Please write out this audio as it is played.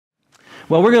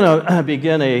Well, we're going to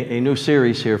begin a new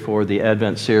series here for the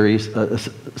Advent series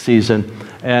season,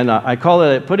 and I call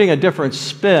it Putting a Different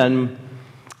Spin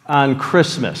on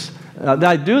Christmas.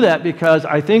 I do that because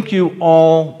I think you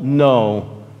all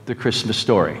know the Christmas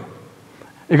story.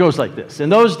 It goes like this. In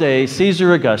those days,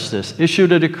 Caesar Augustus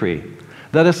issued a decree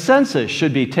that a census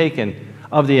should be taken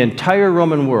of the entire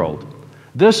Roman world.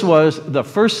 This was the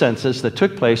first census that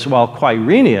took place while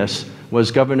Quirinius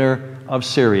was governor of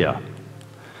Syria.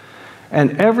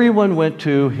 And everyone went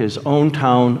to his own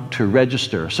town to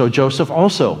register. So Joseph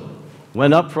also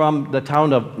went up from the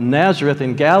town of Nazareth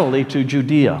in Galilee to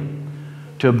Judea,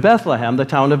 to Bethlehem, the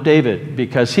town of David,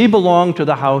 because he belonged to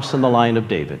the house and the line of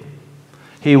David.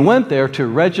 He went there to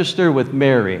register with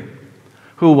Mary,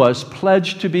 who was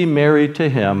pledged to be married to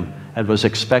him and was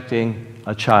expecting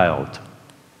a child.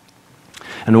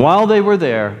 And while they were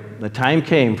there, the time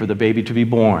came for the baby to be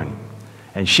born.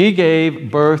 And she gave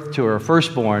birth to her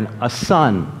firstborn, a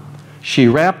son. She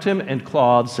wrapped him in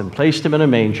cloths and placed him in a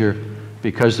manger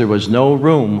because there was no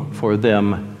room for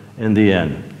them in the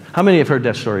inn. How many have heard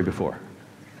that story before?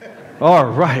 All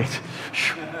right.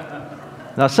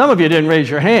 Now, some of you didn't raise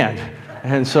your hand.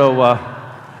 And so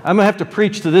I'm going to have to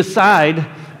preach to this side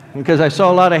because I saw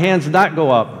a lot of hands not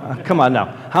go up. Come on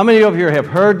now. How many of you have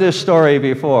heard this story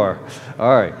before?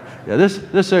 All right. Yeah, this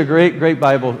is a great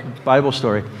Bible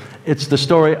story. It's the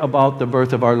story about the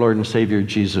birth of our Lord and Savior,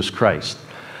 Jesus Christ.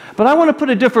 But I want to put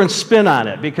a different spin on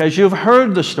it because you've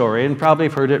heard the story and probably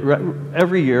have heard it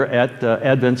every year at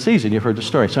Advent season. You've heard the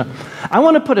story. So I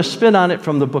want to put a spin on it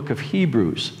from the book of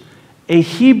Hebrews, a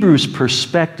Hebrew's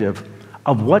perspective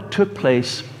of what took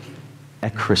place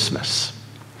at Christmas.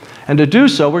 And to do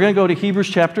so, we're going to go to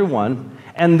Hebrews chapter 1,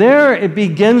 and there it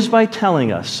begins by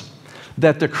telling us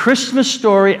that the Christmas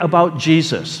story about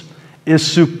Jesus is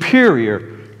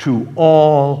superior to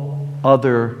all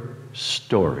other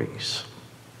stories.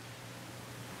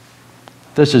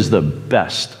 This is the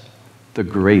best, the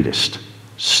greatest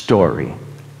story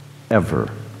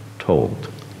ever told.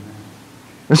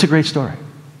 It's a great story.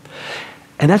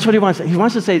 And that's what he wants. He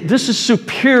wants to say, this is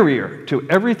superior to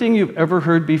everything you've ever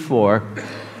heard before,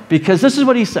 because this is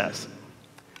what he says.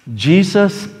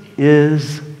 Jesus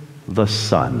is the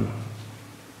Son.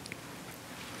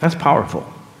 That's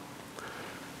powerful.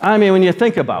 I mean, when you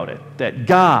think about it, that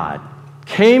God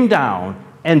came down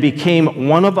and became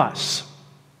one of us,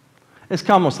 it's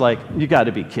almost like, you got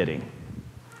to be kidding.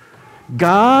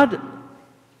 God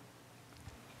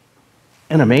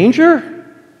in a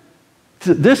manger?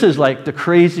 This is like the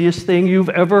craziest thing you've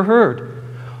ever heard.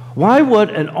 Why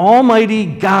would an almighty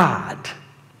God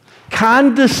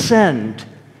condescend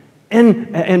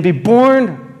and be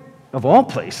born, of all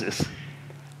places,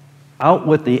 out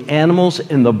with the animals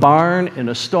in the barn, in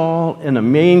a stall, in a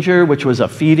manger, which was a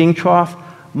feeding trough?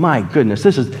 My goodness,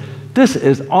 this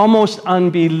is almost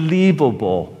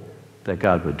unbelievable that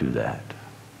God would do that.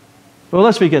 Well,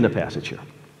 let's begin the passage here.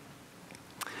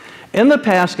 In the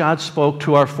past, God spoke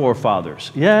to our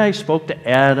forefathers. Yeah, he spoke to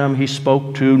Adam, he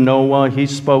spoke to Noah, he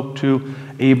spoke to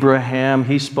Abraham,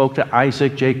 he spoke to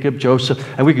Isaac, Jacob, Joseph,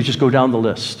 and we could just go down the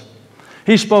list.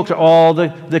 He spoke to all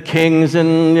the kings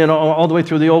and, all the way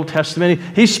through the Old Testament.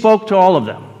 He spoke to all of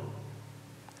them.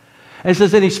 And it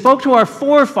says that he spoke to our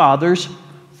forefathers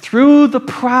through the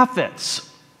prophets.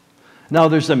 Now,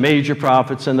 there's the major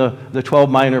prophets and the 12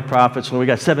 minor prophets, and we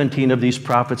got 17 of these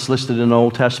prophets listed in the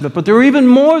Old Testament, but there are even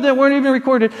more that weren't even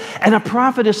recorded. And a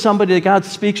prophet is somebody that God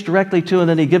speaks directly to, and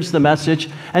then he gives the message,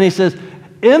 and he says,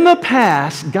 in the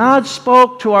past, God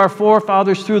spoke to our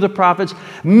forefathers through the prophets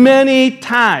many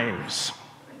times.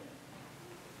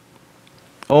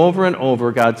 Over and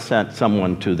over, God sent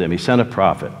someone to them. He sent a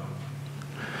prophet.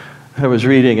 I was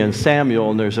reading in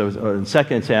Samuel, and there's in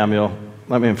 2 Samuel,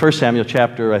 1 Samuel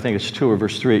chapter, I think it's 2 or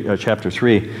verse 3, chapter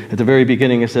 3. At the very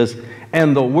beginning it says,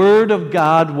 and the word of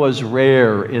God was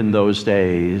rare in those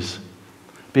days,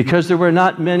 because there were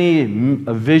not many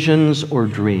visions or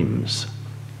dreams.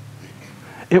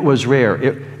 It was rare.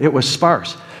 It was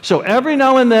sparse. So every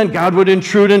now and then, God would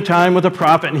intrude in time with a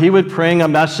prophet, and he would bring a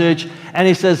message. And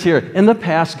he says here, in the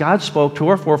past, God spoke to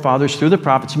our forefathers through the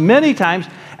prophets many times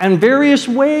and various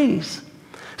ways.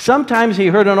 Sometimes he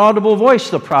heard an audible voice,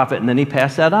 the prophet, and then he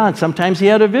passed that on. Sometimes he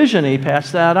had a vision, and he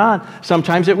passed that on.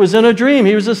 Sometimes it was in a dream.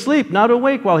 He was asleep, not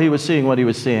awake while he was seeing what he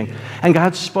was seeing. And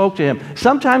God spoke to him.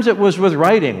 Sometimes it was with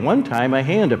writing. One time a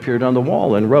hand appeared on the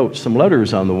wall and wrote some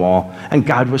letters on the wall, and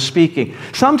God was speaking.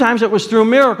 Sometimes it was through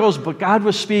miracles, but God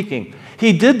was speaking.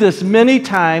 He did this many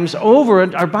times over,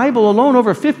 our Bible alone,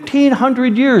 over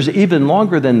 1,500 years, even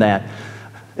longer than that.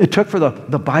 It took for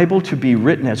the Bible to be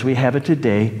written as we have it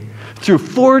today through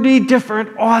 40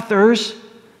 different authors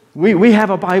We have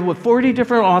a Bible with 40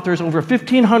 different authors over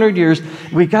 1,500 years.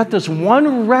 We got this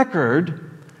one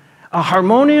record, a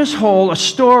harmonious whole, a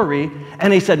story,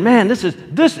 and he said, man, this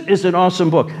is an awesome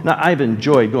book. Now, I've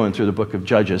enjoyed going through the book of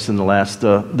Judges in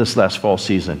this last fall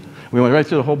season. We went right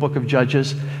through the whole book of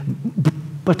Judges,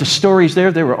 but the stories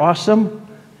there, they were awesome.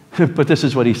 But this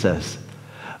is what he says.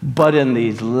 But in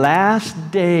these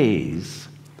last days,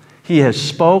 he has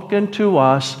spoken to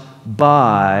us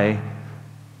by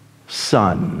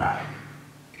Son.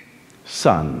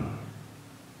 Son.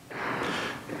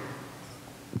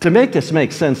 To make this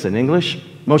make sense in English,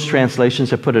 most translations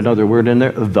have put another word in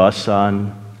there, the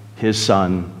Son, his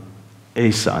Son,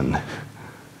 a Son.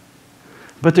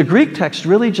 But the Greek text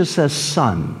really just says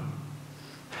Son.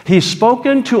 He's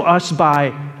spoken to us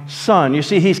by Son. You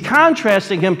see, he's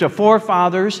contrasting him to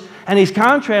forefathers, and he's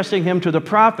contrasting him to the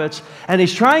prophets, and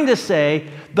he's trying to say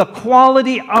the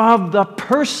quality of the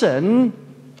person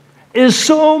is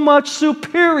so much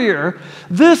superior.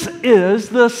 This is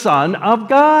the Son of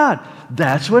God.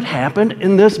 That's what happened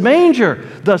in this manger.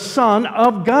 The Son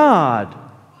of God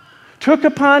took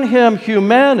upon him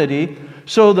humanity,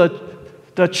 so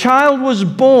that the child was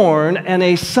born and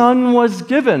a son was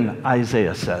given,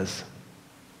 Isaiah says.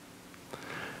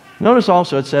 Notice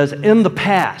also it says, in the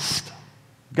past,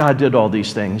 God did all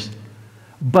these things.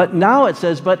 But now it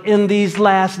says, but in these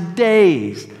last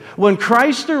days. When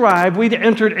Christ arrived, we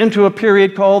entered into a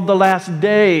period called the last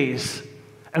days.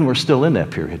 And we're still in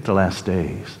that period, the last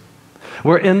days.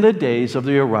 We're in the days of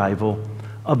the arrival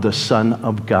of the Son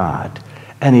of God.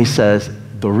 And he says,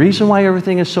 the reason why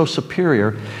everything is so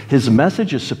superior, his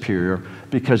message is superior,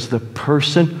 because the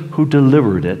person who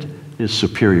delivered it is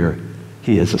superior.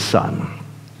 He is a son.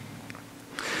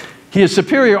 He is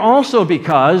superior also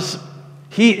because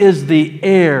he is the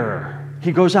heir.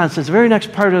 He goes on, says the very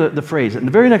next part of the phrase, and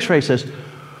the very next phrase says,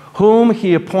 whom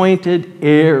he appointed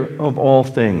heir of all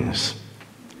things.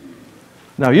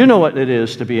 Now, you know what it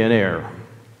is to be an heir.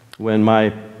 When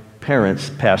my parents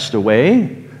passed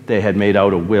away, they had made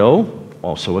out a will,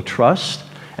 also a trust,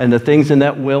 and the things in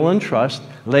that will and trust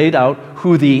laid out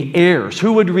who the heirs,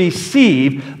 who would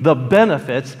receive the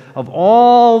benefits of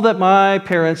all that my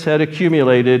parents had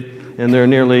accumulated in their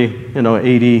nearly,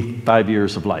 85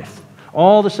 years of life.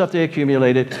 All the stuff they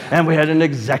accumulated, and we had an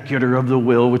executor of the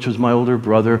will, which was my older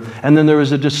brother, and then there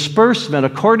was a disbursement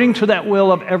according to that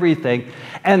will of everything.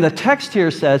 And the text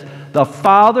here says, the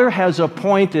Father has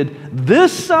appointed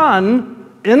this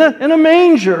Son in a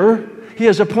manger. He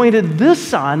has appointed this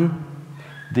Son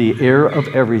the heir of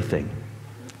everything.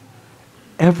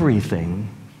 Everything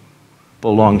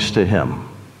belongs to him.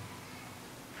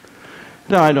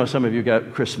 Now, I know some of you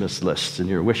got Christmas lists, and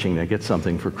you're wishing to get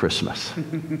something for Christmas.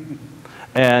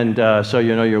 And so,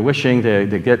 you're wishing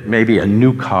to get maybe a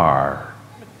new car.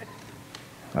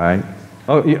 All right?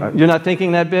 Oh, you're not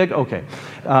thinking that big? Okay.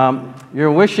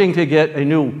 You're wishing to get a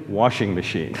new washing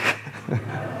machine.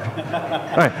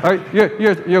 All right.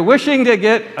 You're wishing to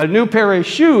get a new pair of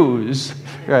shoes,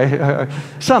 right?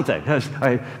 Something. All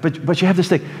right. But you have this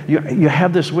thing. You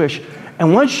have this wish.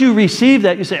 And once you receive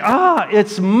that, you say,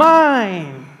 it's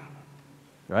mine.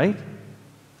 Right?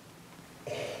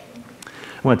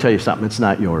 I want to tell you something. It's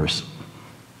not yours.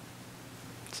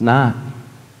 It's not.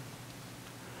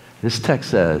 This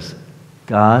text says,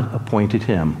 God appointed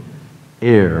him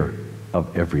heir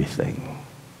of everything.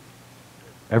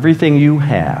 Everything you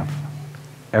have,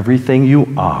 everything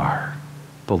you are,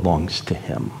 belongs to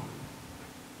him.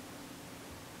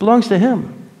 Belongs to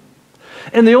him.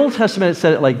 In the Old Testament, it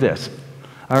said it like this.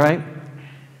 All right?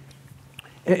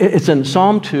 It's in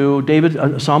Psalm 2,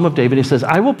 a Psalm of David. He says,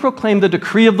 I will proclaim the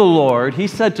decree of the Lord. He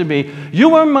said to me,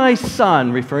 you are my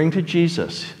son, referring to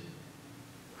Jesus.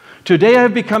 Today I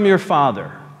have become your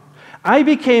father. I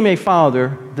became a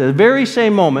father the very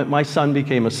same moment my son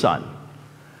became a son.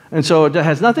 And so it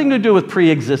has nothing to do with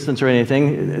pre-existence or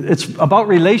anything. It's about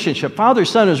relationship.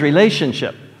 Father-son is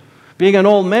relationship. Being an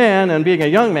old man and being a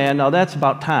young man, now that's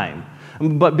about time.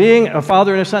 But being a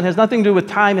father and a son has nothing to do with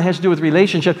time. It has to do with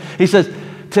relationship. He says,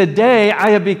 today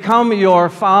I have become your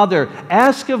father.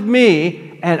 Ask of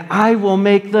me, and I will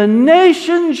make the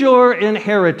nations your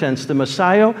inheritance. The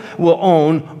Messiah will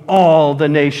own all the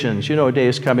nations. You know, a day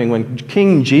is coming when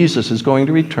King Jesus is going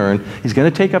to return. He's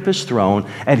going to take up his throne,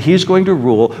 and he's going to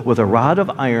rule with a rod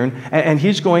of iron, and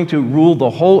he's going to rule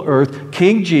the whole earth.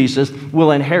 King Jesus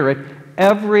will inherit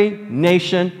every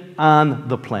nation on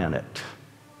the planet.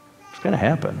 It's going to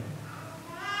happen.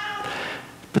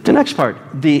 But the next part,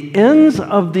 the ends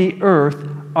of the earth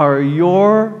are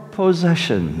your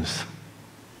possessions.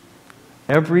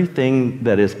 Everything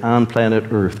that is on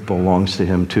planet Earth belongs to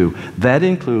him too. That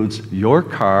includes your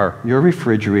car, your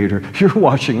refrigerator, your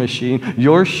washing machine,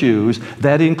 your shoes.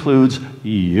 That includes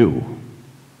you.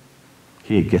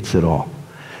 He gets it all.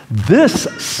 This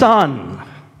son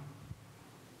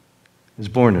is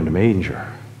born in a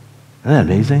manger. Isn't that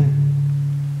amazing?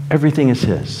 Everything is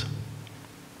his.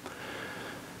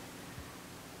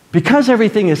 Because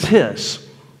everything is his,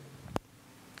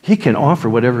 he can offer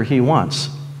whatever he wants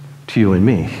to you and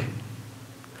me.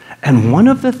 And one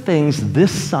of the things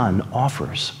this son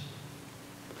offers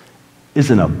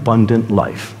is an abundant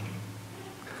life.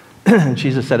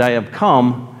 Jesus said, I have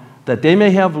come that they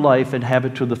may have life and have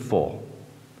it to the full.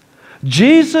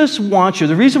 Jesus wants you.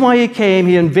 The reason why he came,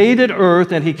 he invaded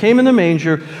earth and he came in the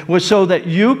manger, was so that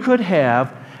you could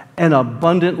have an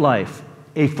abundant life,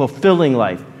 a fulfilling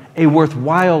life, a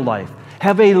worthwhile life.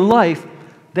 Have a life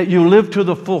that you live to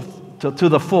the full, to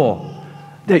the full.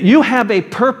 That you have a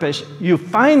purpose, you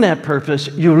find that purpose,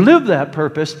 you live that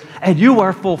purpose, and you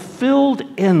are fulfilled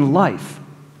in life.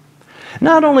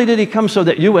 Not only did he come so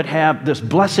that you would have this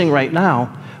blessing right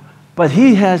now, but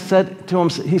he has said to him,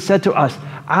 he said to us,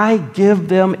 I give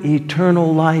them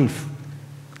eternal life,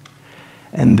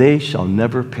 and they shall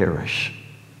never perish.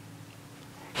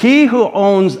 He who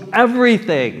owns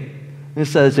everything, it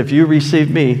says, if you receive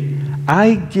me,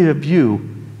 I give you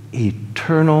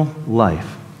eternal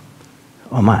life.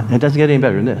 Oh my, it doesn't get any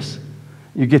better than this.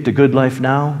 You get the good life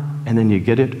now, and then you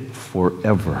get it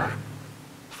forever.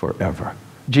 Forever.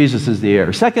 Jesus is the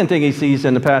heir. Second thing he sees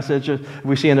in the passage,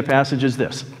 we see in the passage is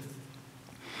this.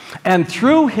 And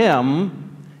through him,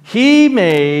 he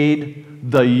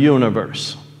made the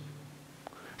universe.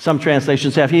 Some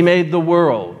translations have, he made the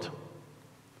world.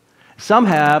 Some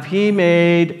have, he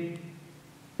made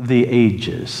the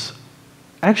ages.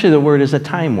 Actually, the word is a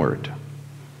time word.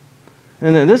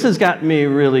 And then this has got me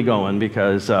really going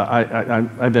because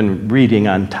I've been reading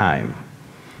on time.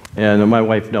 And my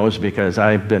wife knows because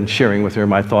I've been sharing with her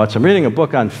my thoughts. I'm reading a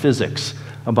book on physics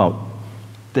about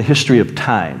the history of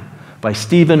time by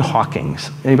Stephen Hawking.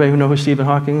 Anybody who know who Stephen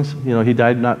Hawking is? You know, he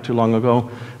died not too long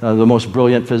ago. The most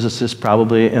brilliant physicist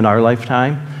probably in our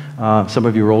lifetime. Some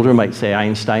of you are older might say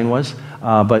Einstein was.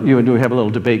 But you do have a little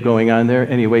debate going on there.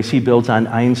 Anyways, he builds on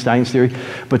Einstein's theory.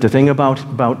 But the thing about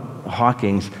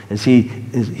Hawking is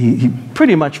he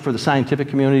pretty much for the scientific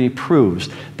community proves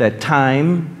that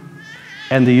time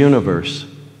and the universe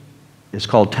is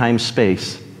called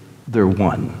time-space. They're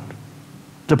one.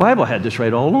 The Bible had this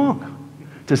right all along.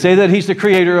 To say that he's the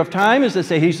creator of time is to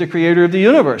say he's the creator of the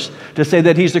universe. To say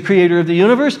that he's the creator of the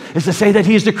universe is to say that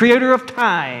he's the creator of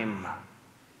time.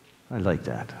 I like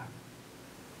that.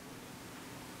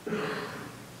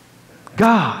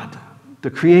 God,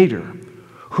 the creator,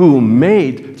 who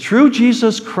made, through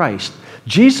Jesus Christ,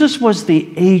 Jesus was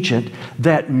the agent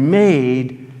that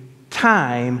made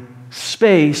time,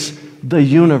 space, the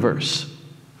universe.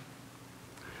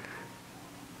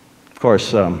 Of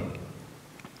course,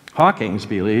 Hawking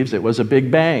believes it was a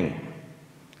big bang,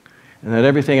 and that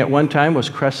everything at one time was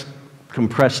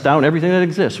compressed down. Everything that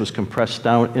exists was compressed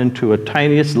down into a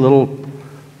tiniest little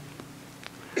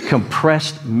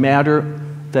compressed matter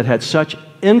that had such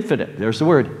infinite, there's the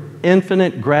word,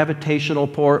 infinite gravitational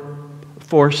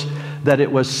force that it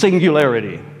was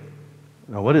singularity.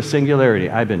 Now, what is singularity?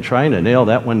 I've been trying to nail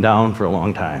that one down for a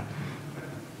long time.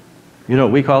 You know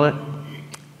what we call it?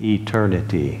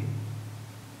 Eternity.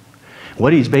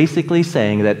 What he's basically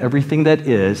saying that everything that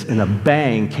is in a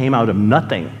bang came out of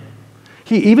nothing.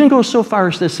 He even goes so far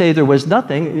as to say there was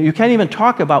nothing. You can't even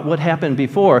talk about what happened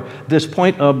before this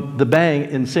point of the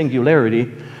bang in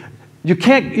singularity. You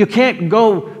can't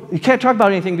talk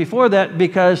about anything before that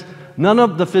because none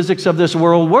of the physics of this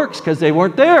world works because they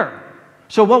weren't there.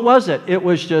 So what was it? It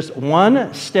was just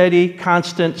one steady,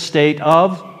 constant state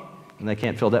of, and I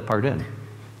can't fill that part in.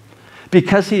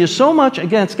 Because he is so much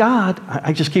against God,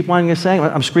 I just keep wanting to say,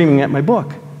 I'm screaming at my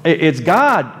book. It's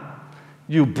God,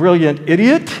 you brilliant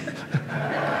idiot.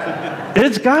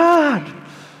 It's God.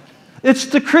 He's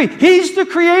the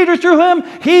creator. Through him,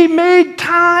 he made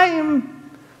time.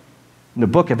 In the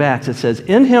book of Acts, it says,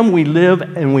 in him we live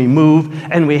and we move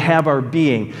and we have our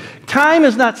being. Time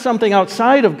is not something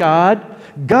outside of God.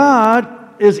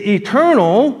 God is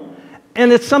eternal,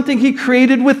 and it's something he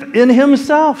created within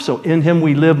himself. So in him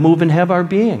we live, move, and have our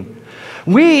being.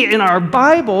 We, in our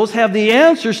Bibles, have the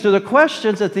answers to the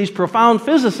questions that these profound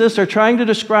physicists are trying to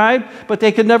describe, but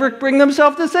they could never bring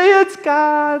themselves to say, it's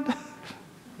God.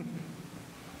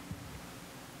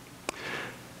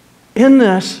 In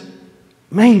this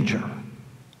manger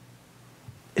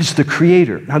is the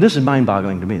creator. Now, this is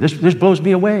mind-boggling to me. This blows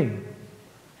me away.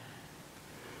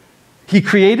 He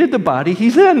created the body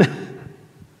he's in.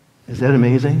 Is that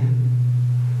amazing?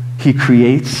 He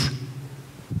creates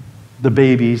the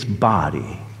baby's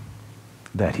body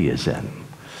that he is in.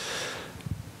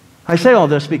 I say all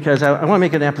this because I want to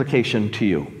make an application to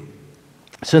you.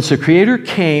 Since the Creator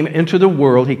came into the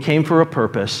world, he came for a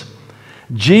purpose.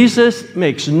 Jesus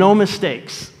makes no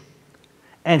mistakes,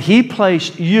 and he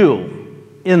placed you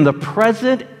in the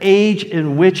present age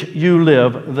in which you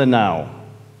live, the now.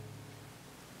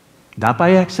 Not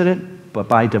by accident, but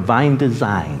by divine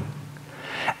design.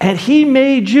 And he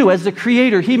made you, as the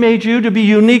Creator, he made you to be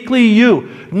uniquely you.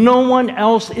 No one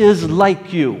else is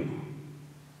like you.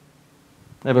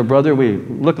 I have a brother, we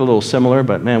look a little similar,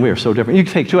 but man, we are so different. You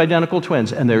can take two identical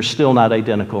twins, and they're still not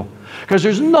identical. Because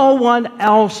there's no one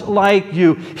else like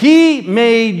you. He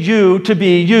made you to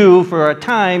be you for a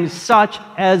time such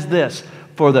as this.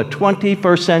 For the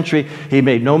 21st century, he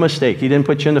made no mistake. He didn't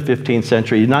put you in the 15th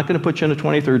century. He's not going to put you in the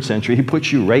 23rd century. He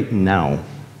put you right now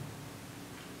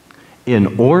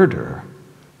in order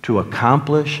to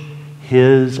accomplish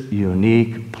his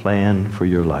unique plan for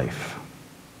your life.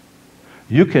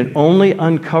 You can only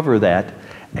uncover that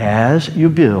as you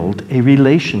build a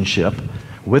relationship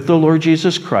with the Lord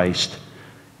Jesus Christ,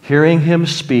 hearing him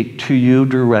speak to you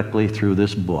directly through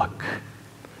this book.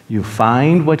 You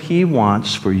find what he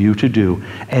wants for you to do,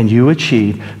 and you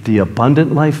achieve the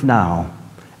abundant life now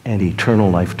and eternal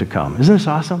life to come. Isn't this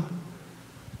awesome?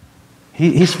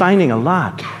 He's finding a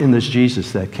lot in this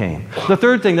Jesus that came. The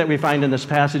third thing that we find in this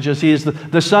passage is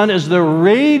the Son is the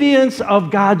radiance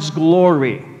of God's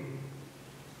glory.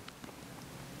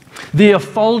 The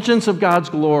effulgence of God's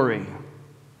glory.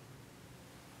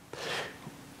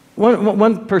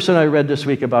 One person I read this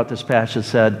week about this passage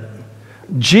said,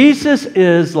 Jesus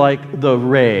is like the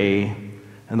ray,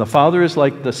 and the Father is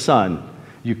like the sun.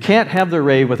 You can't have the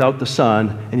ray without the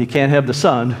sun, and you can't have the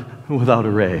sun without a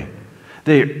ray.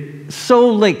 They're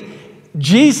so linked.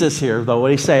 Jesus here, though,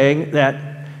 what he's saying,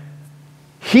 that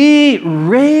he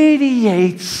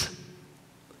radiates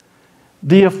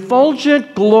the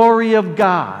effulgent glory of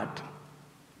God.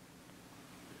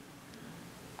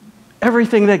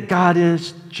 Everything that God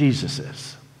is, Jesus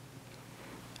is.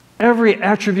 Every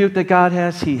attribute that God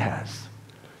has, he has.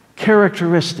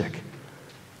 Characteristic.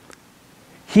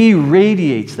 He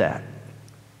radiates that.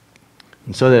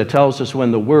 And so that it tells us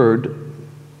when the Word,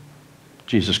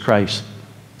 Jesus Christ,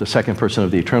 the second person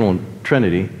of the eternal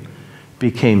Trinity,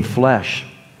 became flesh,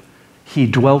 he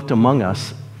dwelt among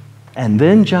us. And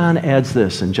then John adds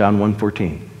this in John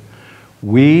 1:14.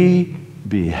 We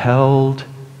beheld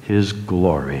his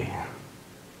glory.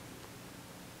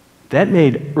 That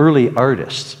made early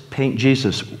artists paint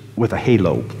Jesus with a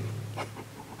halo.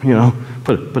 You know,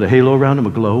 put a halo around him, a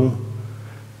glow.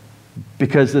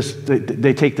 Because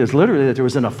they take this literally, that there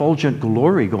was an effulgent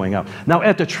glory going up. Now,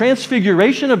 at the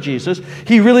transfiguration of Jesus,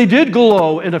 he really did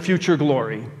glow in a future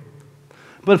glory.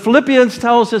 But Philippians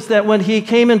tells us that when he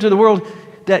came into the world,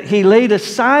 that he laid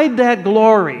aside that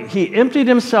glory. He emptied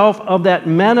himself of that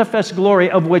manifest glory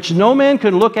of which no man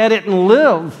could look at it and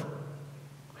live.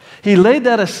 He laid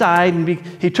that aside, and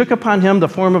he took upon him the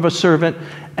form of a servant,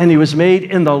 and he was made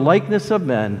in the likeness of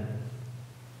men.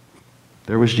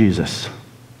 There was Jesus.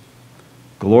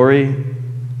 Glory,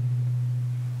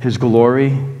 his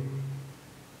glory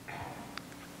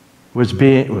was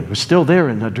still there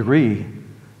in a degree,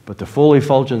 but the full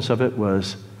effulgence of it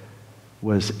was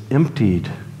emptied,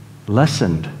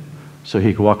 lessened, so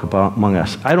he could walk about among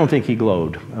us. I don't think he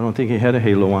glowed. I don't think he had a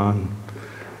halo on.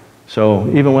 So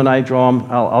even when I draw him,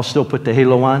 I'll still put the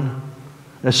halo on.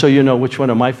 That's so you know which one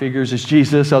of my figures is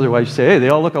Jesus. Otherwise you say, hey, they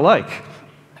all look alike.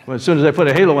 Well, as soon as I put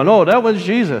a halo on, oh, that one's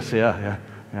Jesus. Yeah.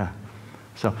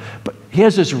 So, but he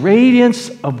has this radiance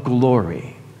of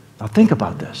glory. Now think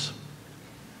about this.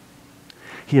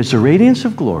 He has the radiance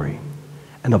of glory,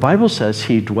 and the Bible says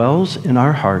he dwells in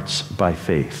our hearts by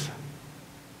faith.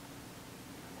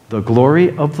 The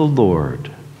glory of the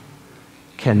Lord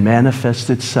can manifest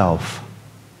itself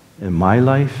in my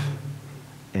life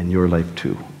and your life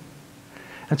too.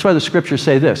 That's why the scriptures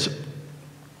say this.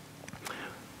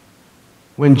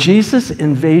 When Jesus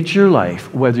invades your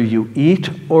life, whether you eat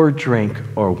or drink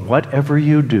or whatever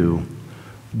you do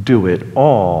it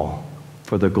all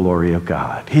for the glory of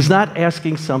God. He's not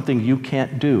asking something you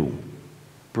can't do.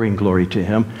 Bring glory to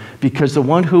him, because the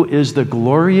one who is the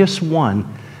glorious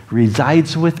one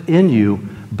resides within you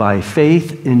by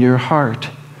faith in your heart.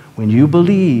 When you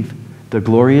believe the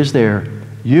glory is there,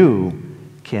 you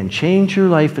can change your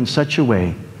life in such a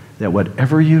way that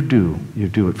whatever you do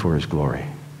it for his glory.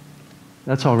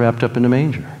 That's all wrapped up in the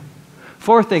manger.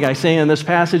 Fourth thing I say in this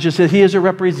passage is that he is a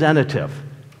representative.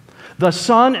 The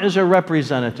Son is a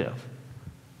representative.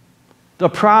 the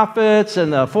prophets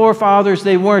and the forefathers,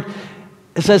 they weren't.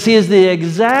 It says he is the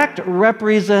exact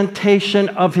representation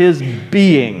of his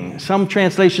being. Some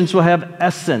translations will have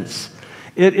essence.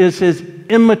 It is his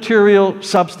immaterial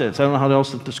substance. I don't know how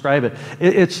else to describe it.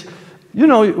 It's, you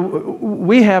know,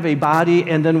 we have a body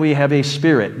and then we have a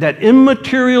spirit. That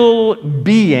immaterial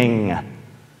being.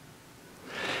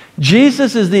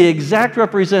 Jesus is the exact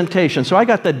representation. So I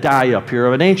got the die up here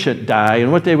of an ancient die,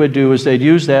 and what they would do is they'd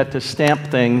use that to stamp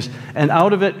things, and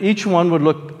out of it, each one would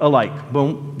look alike.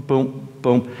 Boom, boom,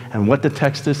 boom. And what the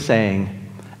text is saying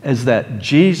is that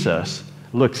Jesus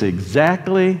looks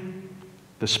exactly,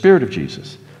 the Spirit of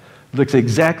Jesus, looks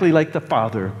exactly like the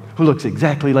Father, who looks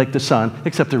exactly like the Son,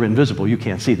 except they're invisible. You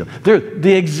can't see them. They're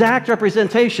the exact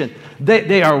representation.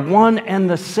 They are one and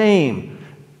the same.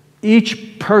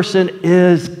 Each person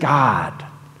is God.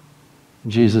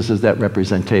 Jesus is that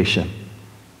representation.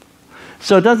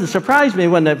 So it doesn't surprise me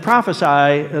when the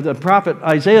prophet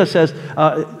Isaiah says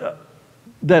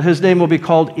that his name will be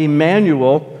called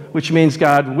Emmanuel, which means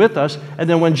God with us. And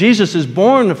then when Jesus is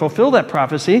born to fulfill that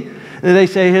prophecy, they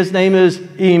say his name is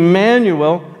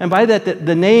Emmanuel. And by that,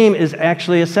 the name is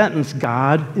actually a sentence.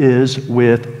 God is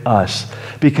with us.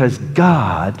 Because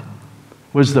God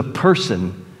was the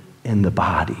person in the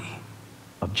body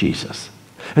of Jesus.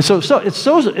 And so it's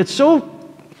so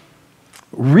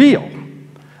real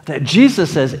that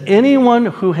Jesus says, anyone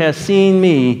who has seen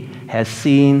me has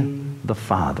seen the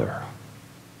Father.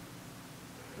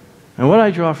 And what I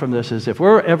draw from this is if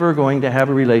we're ever going to have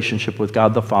a relationship with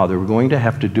God the Father, we're going to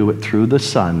have to do it through the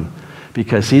Son,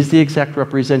 because he's the exact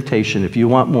representation. If you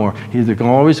want more, he's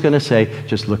always going to say,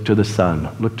 just look to the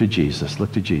Son, look to Jesus,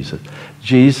 look to Jesus.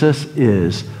 Jesus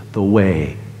is the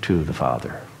way to the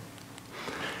Father.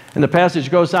 And the passage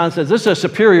goes on and says, this is a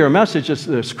superior message,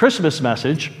 this Christmas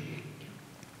message,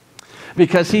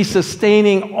 because he's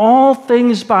sustaining all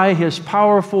things by his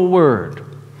powerful word.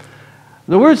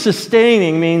 The word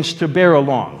sustaining means to bear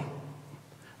along.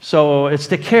 So it's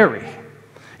to carry.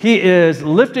 He is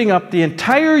lifting up the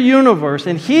entire universe,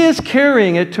 and he is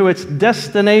carrying it to its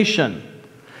destination.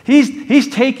 He's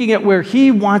taking it where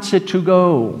he wants it to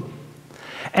go.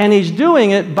 And he's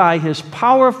doing it by his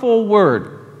powerful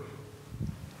word.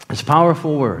 His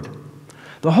powerful word.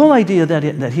 The whole idea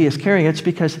that he is carrying it's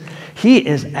because he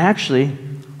is actually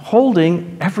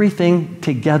holding everything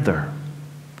together.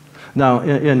 Now,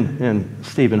 in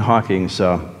Stephen Hawking's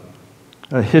a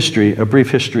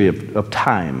brief history of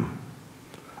time,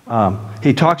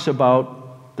 he talks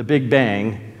about the Big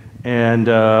Bang and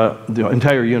the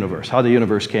entire universe, how the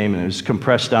universe came, and it was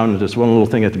compressed down to this one little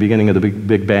thing at the beginning of the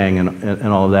Big Bang and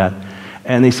all of that.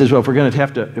 And he says, well, if we're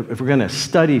going to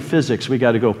study physics, we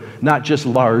got to go not just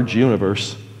large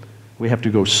universe, we have to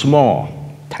go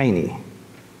small, tiny.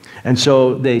 And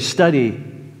so they study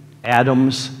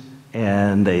atoms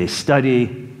and they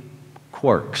study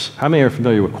quarks. How many are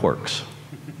familiar with quarks?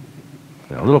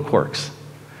 Little quarks.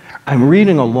 I'm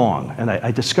reading along and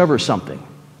I discover something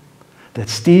that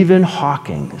Stephen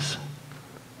Hawking's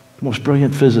the most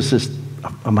brilliant physicist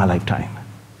of my lifetime.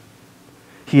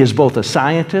 He is both a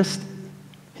scientist.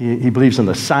 He believes in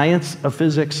the science of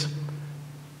physics,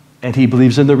 and he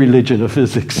believes in the religion of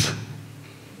physics.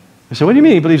 I said, what do you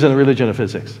mean he believes in the religion of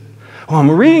physics? Well,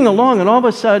 I'm reading along, and all of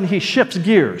a sudden he shifts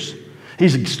gears.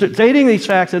 He's stating these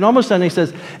facts, and all of a sudden he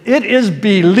says, it is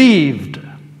believed.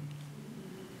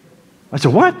 I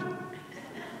said, what?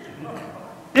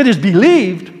 It is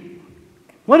believed?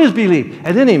 What is believed?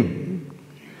 And then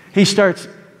he starts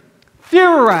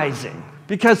theorizing,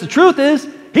 because the truth is,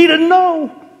 he didn't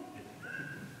know.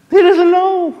 He doesn't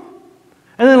know.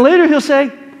 And then later he'll say,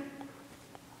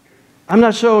 I'm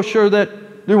not so sure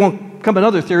that there won't come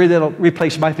another theory that'll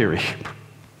replace my theory.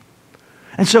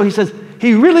 And so he says,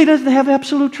 he really doesn't have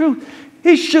absolute truth.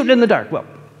 He's shooting in the dark. Well,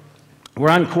 we're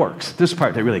on quarks. This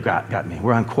part that really got me.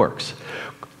 We're on quarks.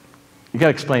 You got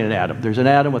to explain an atom. There's an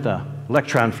atom with an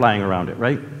electron flying around it,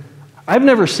 right? I've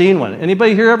never seen one.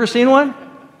 Anybody here ever seen one?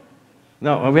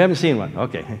 No, we haven't seen one.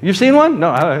 Okay. You've seen one?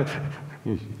 No,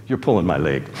 you're pulling my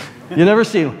leg. You never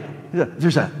seen one.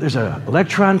 There's an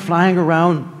electron flying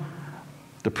around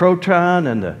the proton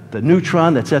and the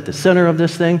neutron that's at the center of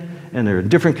this thing, and they're in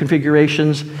different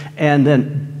configurations. And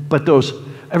then,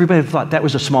 everybody thought that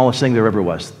was the smallest thing there ever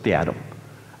was, the atom.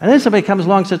 And then somebody comes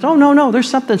along and says, oh, no, there's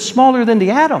something smaller than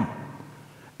the atom.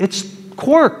 It's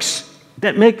quarks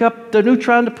that make up the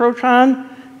neutron, the proton,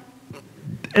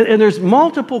 and there's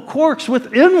multiple quarks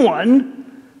within one.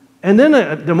 And then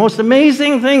the most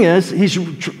amazing thing is he's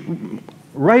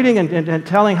writing and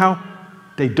telling how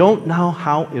they don't know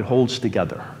how it holds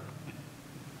together.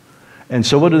 And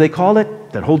so what do they call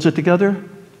it that holds it together?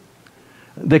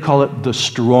 They call it the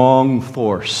strong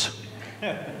force.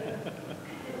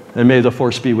 And may the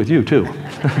force be with you, too.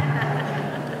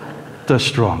 The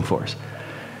strong force.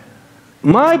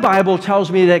 My Bible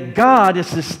tells me that God is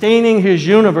sustaining his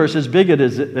universe, as big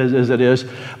as it is.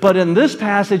 But in this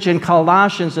passage in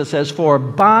Colossians, it says, for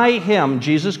by him,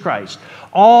 Jesus Christ,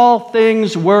 all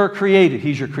things were created.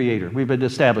 He's your creator. We've been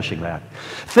establishing that.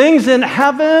 Things in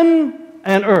heaven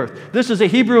and earth. This is a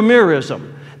Hebrew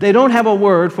merism. They don't have a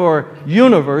word for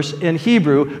universe in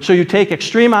Hebrew, so you take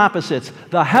extreme opposites,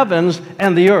 the heavens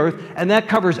and the earth, and that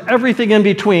covers everything in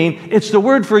between. It's the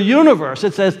word for universe.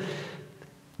 It says,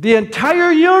 the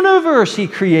entire universe he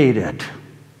created.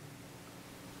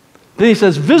 Then he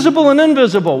says, visible and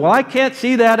invisible. Well, I can't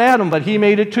see that atom, but he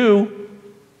made it too.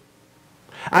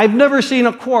 I've never seen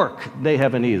a quark. They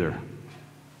haven't either.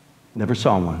 Never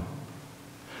saw one.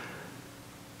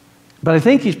 But I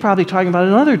think he's probably talking about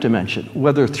another dimension,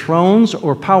 whether thrones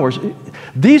or powers.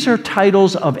 These are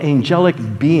titles of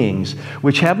angelic beings,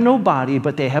 which have no body,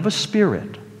 but they have a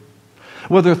spirit.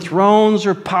 Whether thrones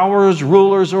or powers,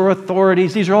 rulers or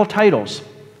authorities, these are all titles.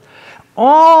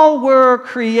 All were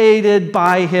created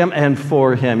by him and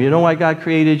for him. You know why God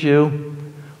created you?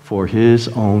 For his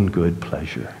own good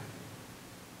pleasure.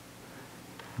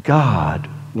 God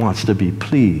wants to be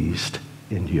pleased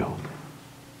in you.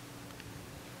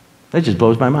 That just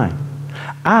blows my mind.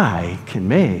 I can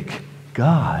make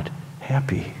God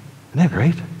happy. Isn't that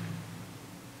great?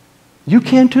 You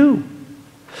can too.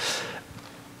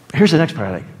 Here's the next part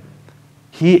I like.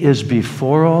 He is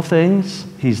before all things.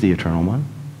 He's the eternal one.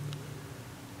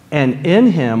 And in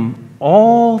him,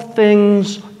 all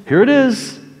things, here it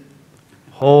is,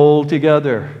 hold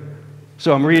together.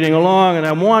 So I'm reading along and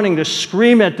I'm wanting to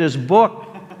scream at this book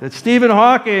that Stephen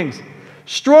Hawking's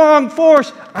strong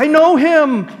force. I know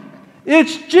him.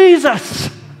 It's Jesus.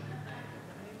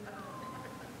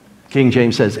 King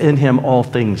James says, in him all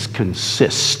things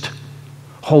consist,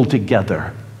 hold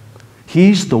together.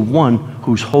 He's the one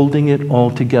who's holding it all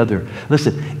together.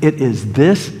 Listen, it is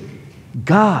this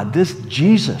God, this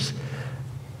Jesus,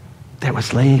 that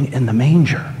was laying in the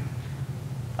manger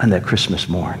on that Christmas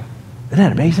morn. Isn't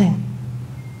that amazing?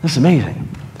 This is amazing.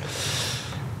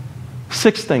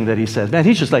 Sixth thing that he says, man,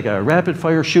 he's just like a rapid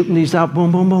fire shooting these out,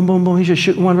 boom, boom, boom, boom, boom. He's just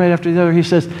shooting one right after the other. He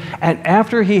says, and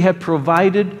after he had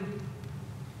provided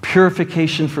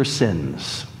purification for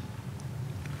sins.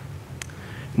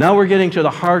 Now we're getting to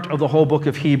the heart of the whole book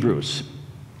of Hebrews.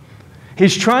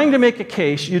 He's trying to make a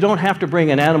case you don't have to bring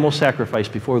an animal sacrifice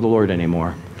before the Lord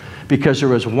anymore, because there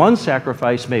was one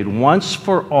sacrifice made once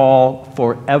for all,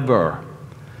 forever,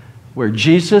 where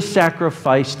Jesus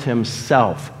sacrificed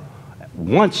himself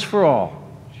once for all.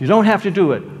 You don't have to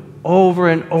do it over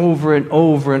and over and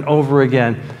over and over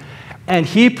again. And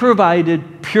he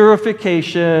provided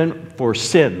purification for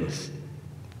sins.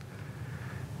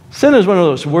 Sin is one of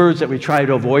those words that we try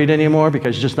to avoid anymore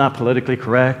because it's just not politically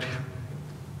correct.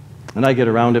 And I get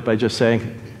around it by just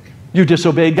saying, you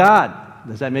disobeyed God.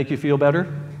 Does that make you feel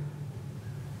better?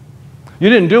 You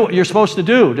didn't do what you're supposed to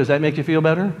do. Does that make you feel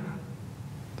better?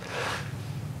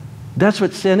 That's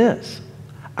what sin is.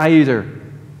 I either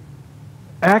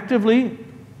actively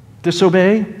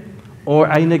disobey or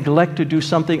I neglect to do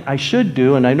something I should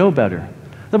do and I know better.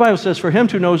 The Bible says, for him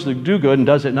who knows to do good and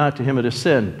does it not, to him it is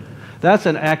sin. That's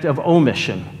an act of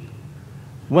omission.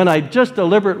 When I just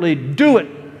deliberately do it,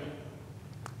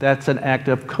 that's an act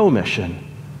of commission.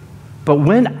 But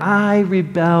when I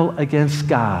rebel against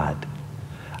God,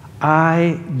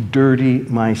 I dirty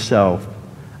myself.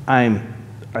 I'm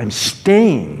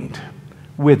stained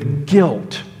with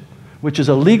guilt, which is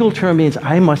a legal term, means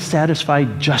I must satisfy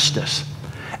justice.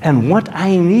 And what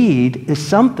I need is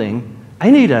something, I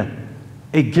need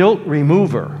a guilt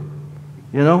remover.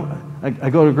 You know,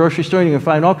 I go to a grocery store and you can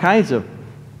find all kinds of,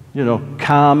 you know,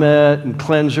 Comet and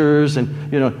cleansers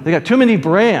and, you know, they got too many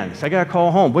brands. I got to call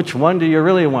home. Which one do you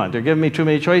really want? They're giving me too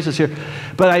many choices here.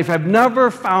 But I've never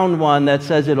found one that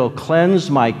says it'll cleanse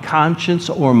my conscience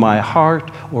or my heart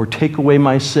or take away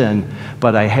my sin.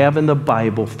 But I have in the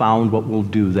Bible found what will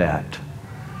do that.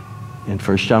 In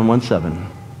 1 John 1:7,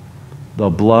 the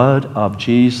blood of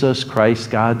Jesus Christ,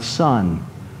 God's Son,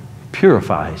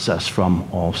 purifies us from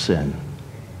all sin.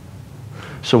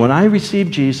 So when I receive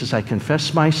Jesus, I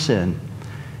confess my sin.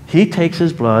 He takes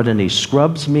his blood and he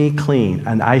scrubs me clean.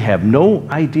 And I have no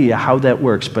idea how that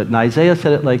works. But Isaiah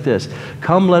said it like this: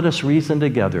 come, let us reason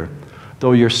together.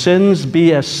 Though your sins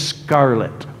be as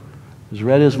scarlet, as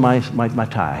red as my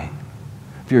tie.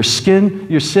 If your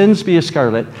sins be as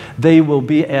scarlet, they will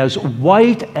be as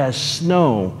white as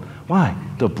snow. Why?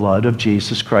 The blood of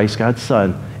Jesus Christ, God's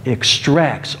Son,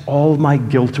 extracts all my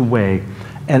guilt away.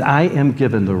 and I am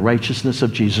given the righteousness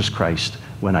of Jesus Christ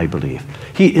when I believe.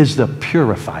 He is the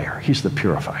purifier. He's the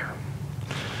purifier.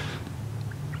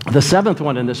 The seventh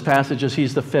one in this passage is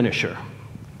he's the finisher.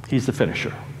 He's the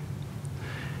finisher.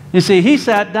 You see, he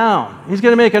sat down. He's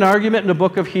going to make an argument in the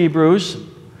book of Hebrews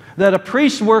that a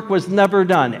priest's work was never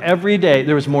done. Every day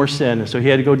there was more sin, so he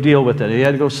had to go deal with it. He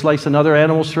had to go slice another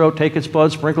animal's throat, take its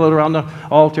blood, sprinkle it around the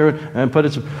altar, and put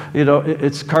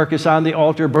its carcass on the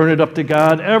altar, burn it up to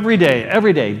God every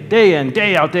day, day in,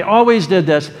 day out. They always did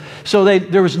this. So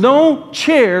there was no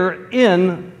chair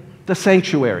in the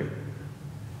sanctuary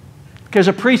because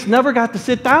a priest never got to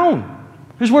sit down.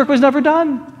 His work was never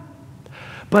done.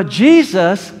 But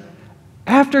Jesus,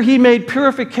 after he made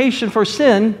purification for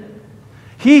sin,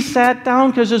 he sat down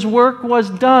because his work was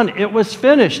done. It was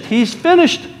finished. He's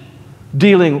finished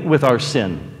dealing with our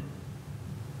sin.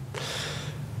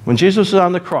 When Jesus was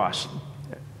on the cross,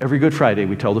 every Good Friday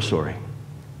we tell the story.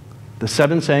 The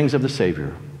 7 sayings of the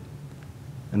Savior.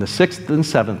 And the 6th and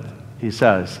 7th, he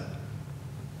says,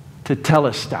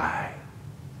 tetelestai.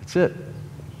 That's it.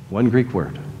 One Greek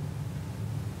word.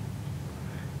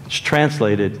 It's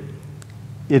translated,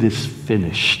 it is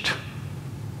finished.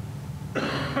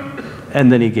 And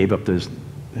then he gave up his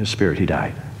spirit. He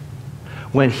died.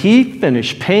 When he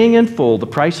finished paying in full the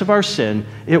price of our sin,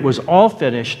 it was all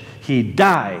finished. He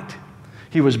died.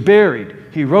 He was buried.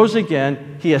 He rose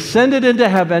again. He ascended into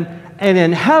heaven. And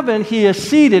in heaven, he is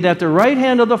seated at the right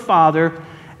hand of the Father,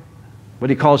 what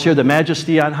he calls here the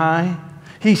majesty on high.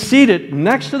 He's seated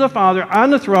next to the Father on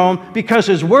the throne because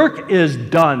his work is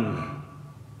done.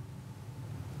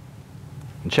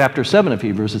 In chapter 7 of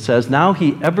Hebrews, it says, now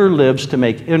he ever lives to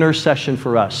make intercession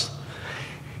for us.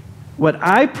 When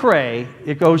I pray,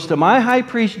 it goes to my high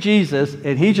priest Jesus,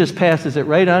 and he just passes it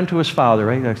right on to his Father,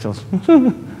 right next to us.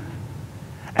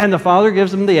 And the Father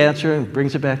gives him the answer and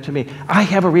brings it back to me. I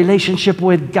have a relationship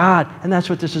with God, and that's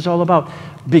what this is all about,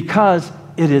 because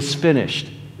it is finished.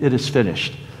 It is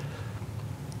finished.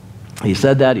 He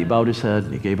said that, he bowed his head,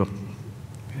 he gave up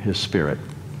his spirit.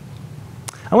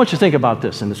 I want you to think about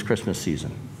this in this Christmas season.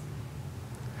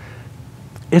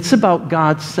 It's about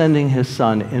God sending his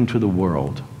Son into the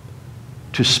world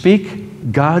to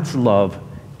speak God's love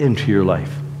into your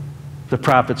life. The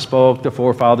prophets spoke, the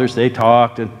forefathers, they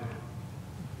talked,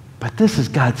 but this is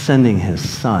God sending his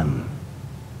Son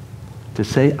to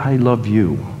say, I love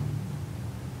you.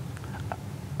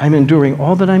 I'm enduring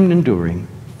all that I'm enduring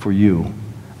for you.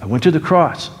 I went to the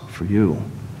cross for you.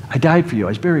 I died for you. I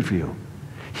was buried for you.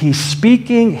 He's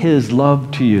speaking his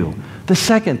love to you. The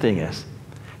second thing is,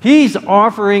 he's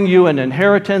offering you an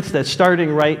inheritance that's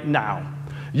starting right now.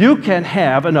 You can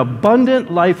have an abundant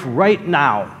life right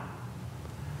now.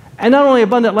 And not only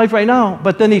abundant life right now,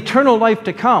 but then eternal life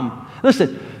to come.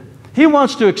 Listen, he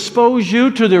wants to expose you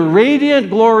to the radiant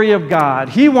glory of God.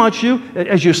 He wants you,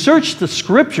 as you search the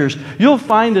scriptures, you'll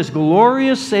find this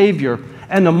glorious Savior.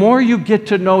 And the more you get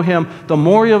to know him, the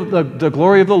more the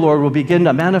glory of the Lord will begin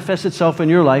to manifest itself in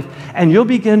your life, and you'll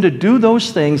begin to do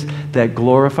those things that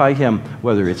glorify him.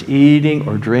 Whether it's eating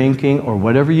or drinking or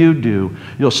whatever you do,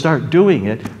 you'll start doing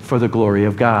it for the glory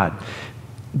of God.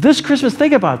 This Christmas,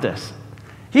 think about this.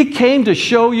 He came to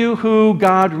show you who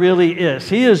God really is.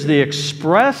 He is the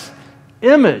express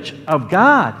image of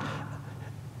God.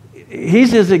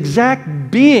 He's his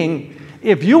exact being.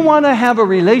 If you want to have a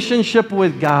relationship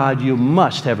with God, you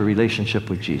must have a relationship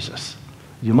with Jesus.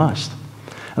 You must.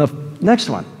 Next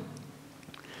one.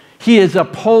 He is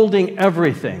upholding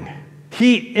everything.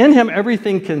 In him,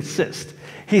 everything consists.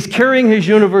 He's carrying his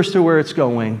universe to where it's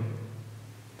going.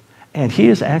 And he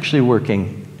is actually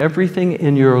working everything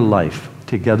in your life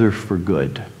together for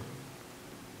good.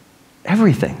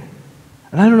 Everything.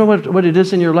 And I don't know what it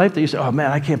is in your life that you say, oh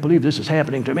man, I can't believe this is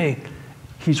happening to me.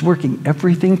 He's working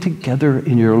everything together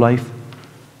in your life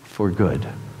for good.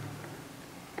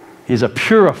 He's a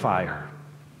purifier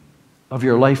of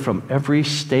your life from every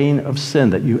stain of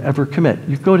sin that you ever commit.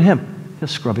 You go to him, he'll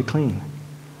scrub it clean.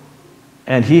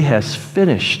 And he has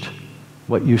finished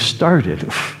what you started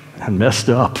and messed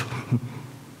up.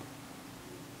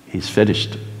 He's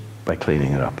finished by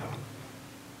cleaning it up.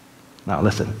 Now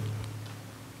listen,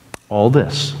 all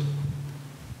this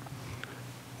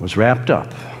was wrapped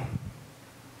up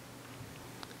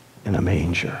in a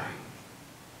manger.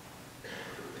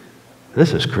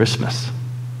 This is Christmas.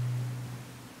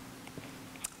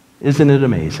 Isn't it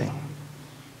amazing?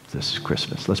 This is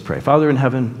Christmas. Let's pray. Father in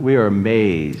heaven, we are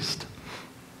amazed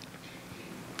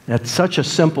at such a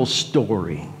simple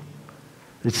story.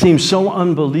 It seems so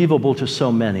unbelievable to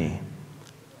so many,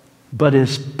 but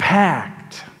is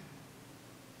packed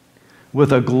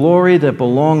with a glory that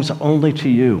belongs only to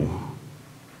you.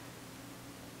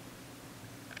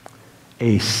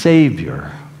 a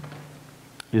Savior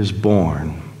is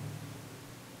born,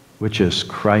 which is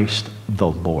Christ the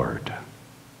Lord.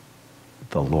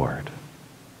 The Lord.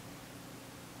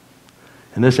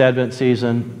 In this Advent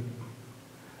season,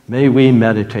 may we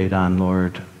meditate on,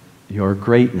 Lord, your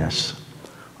greatness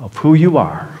of who you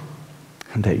are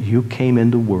and that you came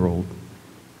into the world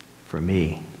for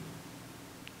me.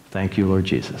 Thank you, Lord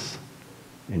Jesus.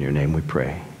 In your name we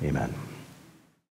pray. Amen.